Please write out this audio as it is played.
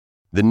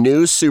The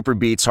new Super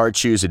Beats Heart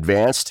Chews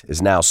Advanced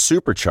is now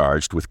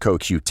supercharged with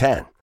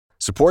CoQ10.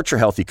 Support your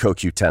healthy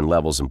CoQ10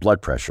 levels and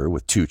blood pressure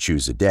with 2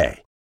 chews a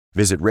day.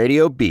 Visit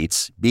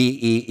RadioBeats,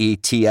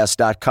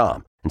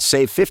 BEETS.com and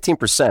save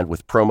 15%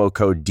 with promo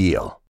code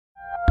DEAL.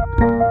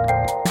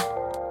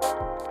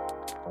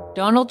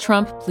 Donald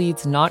Trump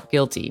pleads not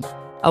guilty.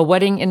 A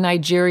wedding in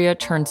Nigeria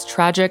turns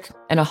tragic,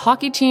 and a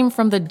hockey team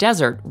from the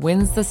desert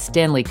wins the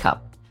Stanley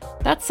Cup.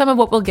 That's some of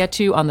what we'll get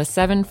to on the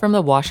 7 from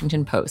the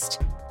Washington Post.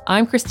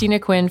 I'm Christina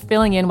Quinn,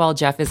 filling in while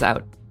Jeff is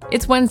out.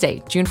 It's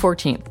Wednesday, June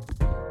 14th.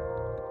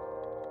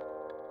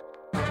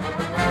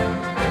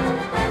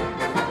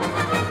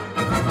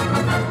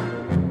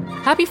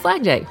 Happy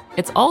Flag Day!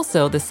 It's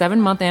also the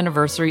 7-month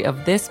anniversary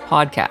of this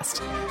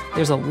podcast.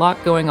 There's a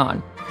lot going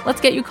on.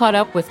 Let's get you caught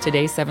up with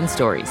today's 7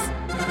 stories.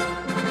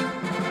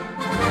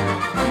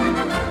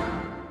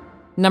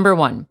 Number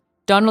 1.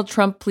 Donald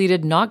Trump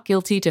pleaded not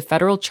guilty to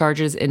federal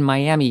charges in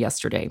Miami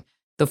yesterday.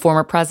 The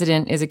former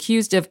president is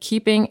accused of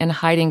keeping and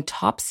hiding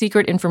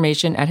top-secret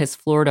information at his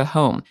Florida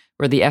home,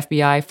 where the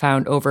FBI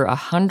found over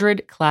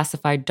 100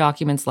 classified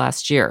documents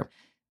last year.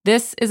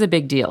 This is a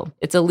big deal.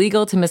 It's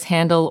illegal to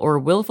mishandle or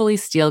willfully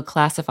steal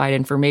classified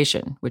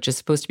information, which is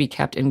supposed to be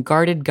kept in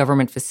guarded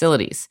government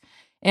facilities.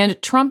 And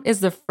Trump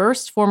is the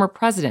first former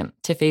president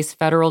to face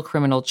federal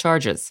criminal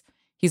charges.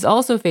 He's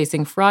also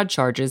facing fraud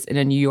charges in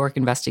a New York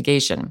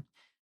investigation.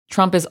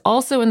 Trump is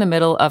also in the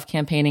middle of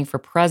campaigning for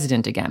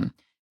president again.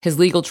 His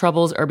legal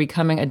troubles are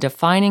becoming a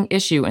defining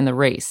issue in the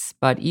race,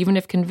 but even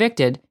if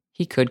convicted,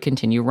 he could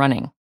continue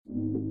running.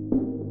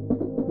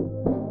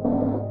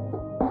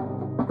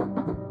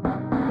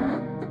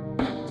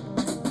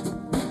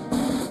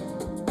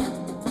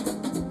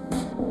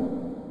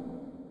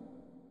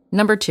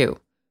 Number 2.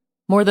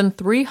 More than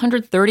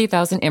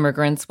 330,000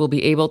 immigrants will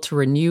be able to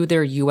renew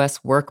their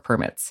U.S. work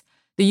permits.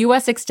 The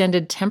U.S.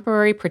 extended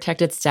temporary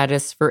protected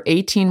status for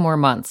 18 more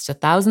months to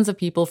thousands of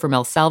people from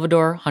El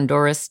Salvador,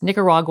 Honduras,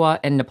 Nicaragua,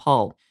 and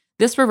Nepal.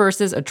 This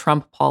reverses a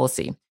Trump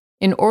policy.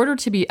 In order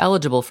to be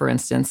eligible, for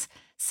instance,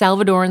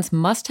 Salvadorans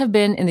must have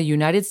been in the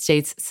United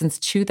States since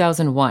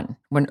 2001,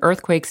 when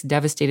earthquakes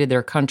devastated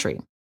their country.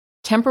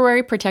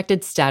 Temporary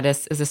protected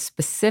status is a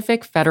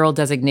specific federal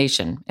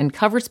designation and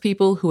covers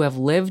people who have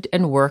lived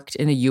and worked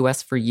in the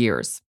U.S. for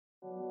years.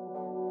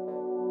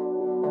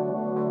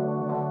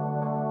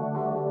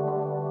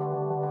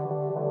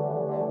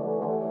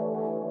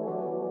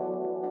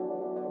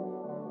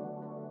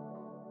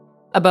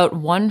 About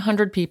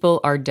 100 people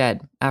are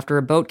dead after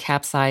a boat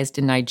capsized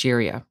in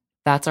Nigeria.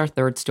 That's our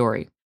third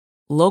story.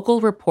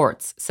 Local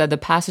reports said the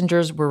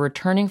passengers were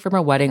returning from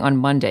a wedding on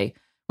Monday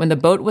when the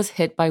boat was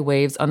hit by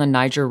waves on the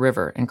Niger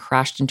River and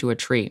crashed into a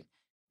tree.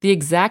 The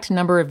exact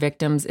number of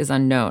victims is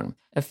unknown.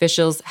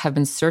 Officials have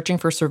been searching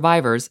for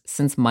survivors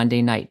since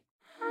Monday night.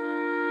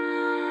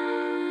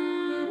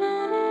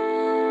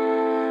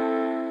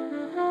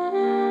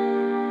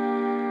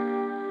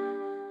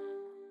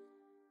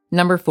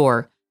 Number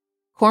 4.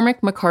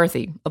 Cormac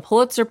McCarthy, a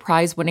Pulitzer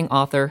Prize-winning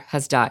author,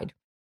 has died.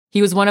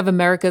 He was one of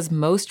America's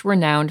most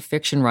renowned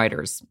fiction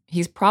writers.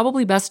 He's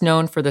probably best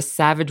known for the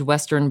savage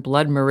Western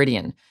Blood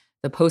Meridian,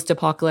 the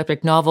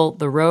post-apocalyptic novel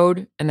The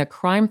Road, and the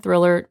crime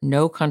thriller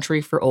No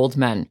Country for Old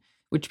Men,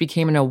 which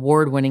became an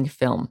award-winning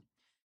film.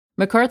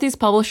 McCarthy's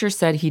publisher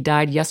said he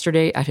died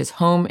yesterday at his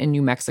home in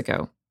New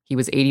Mexico. He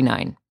was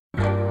 89.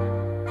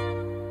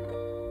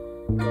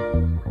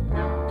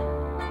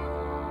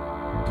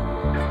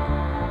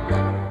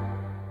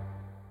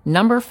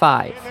 Number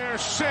 5. In their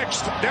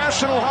 6th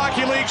National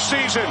Hockey League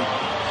season,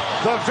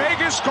 the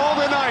Vegas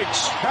Golden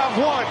Knights have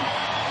won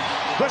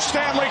the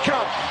Stanley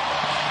Cup.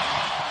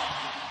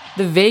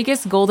 The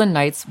Vegas Golden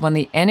Knights won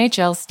the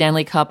NHL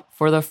Stanley Cup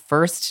for the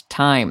first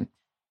time.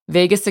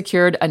 Vegas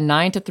secured a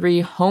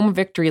 9-3 home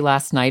victory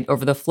last night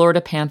over the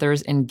Florida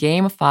Panthers in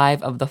Game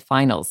 5 of the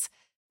finals.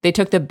 They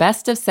took the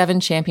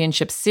best-of-7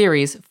 championship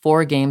series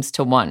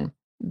 4-1.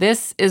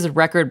 This is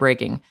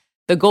record-breaking.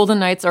 The Golden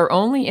Knights are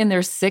only in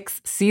their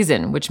 6th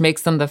season, which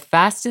makes them the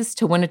fastest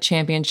to win a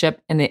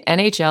championship in the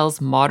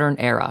NHL's modern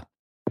era.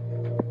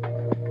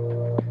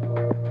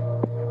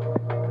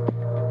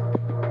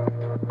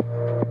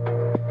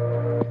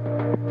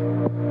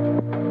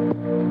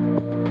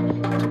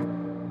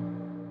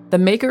 The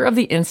maker of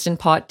the Instant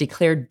Pot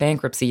declared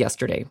bankruptcy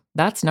yesterday.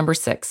 That's number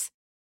 6.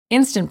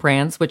 Instant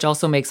Brands, which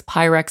also makes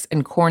Pyrex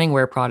and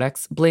Corningware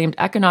products, blamed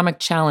economic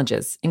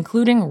challenges,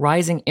 including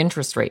rising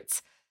interest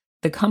rates.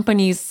 The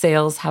company's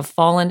sales have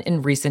fallen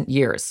in recent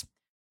years.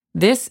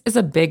 This is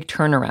a big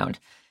turnaround.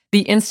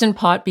 The Instant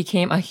Pot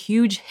became a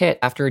huge hit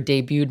after it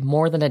debuted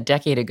more than a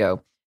decade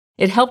ago.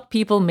 It helped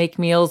people make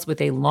meals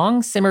with a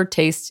long-simmered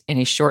taste in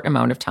a short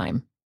amount of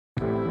time.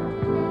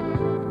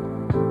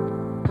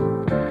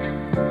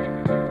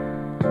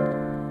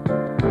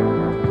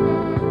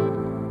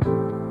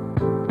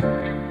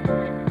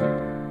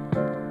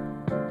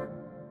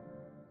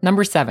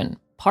 Number 7.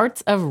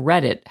 Parts of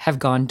Reddit have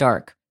gone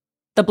dark.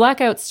 The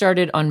blackout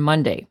started on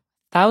Monday.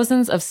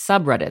 Thousands of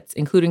subreddits,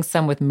 including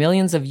some with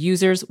millions of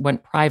users,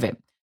 went private.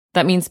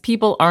 That means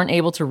people aren't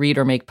able to read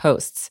or make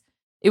posts.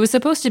 It was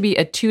supposed to be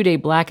a 2-day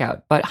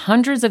blackout, but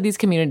hundreds of these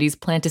communities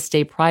plan to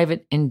stay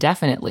private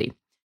indefinitely.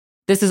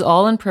 This is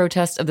all in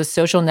protest of the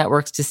social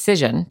network's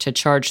decision to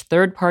charge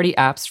third-party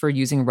apps for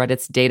using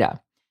Reddit's data.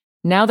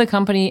 Now the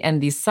company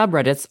and these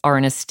subreddits are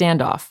in a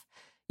standoff.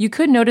 You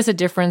could notice a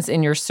difference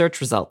in your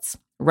search results.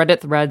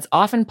 Reddit threads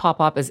often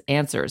pop up as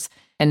answers,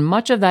 and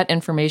much of that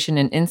information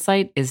and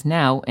insight is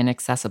now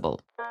inaccessible.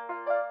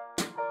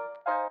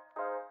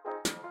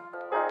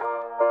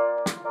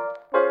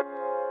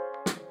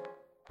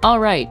 All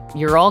right,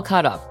 you're all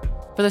caught up.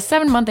 For the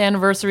 7-month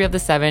anniversary of The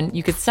 7,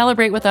 you could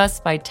celebrate with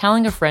us by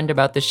telling a friend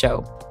about the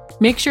show.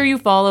 Make sure you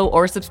follow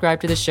or subscribe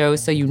to the show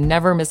so you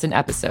never miss an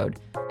episode.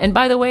 And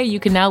by the way, you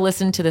can now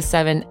listen to The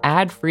 7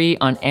 ad-free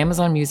on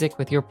Amazon Music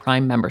with your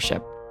Prime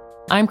membership.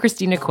 I'm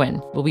Christina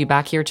Quinn. We'll be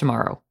back here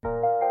tomorrow.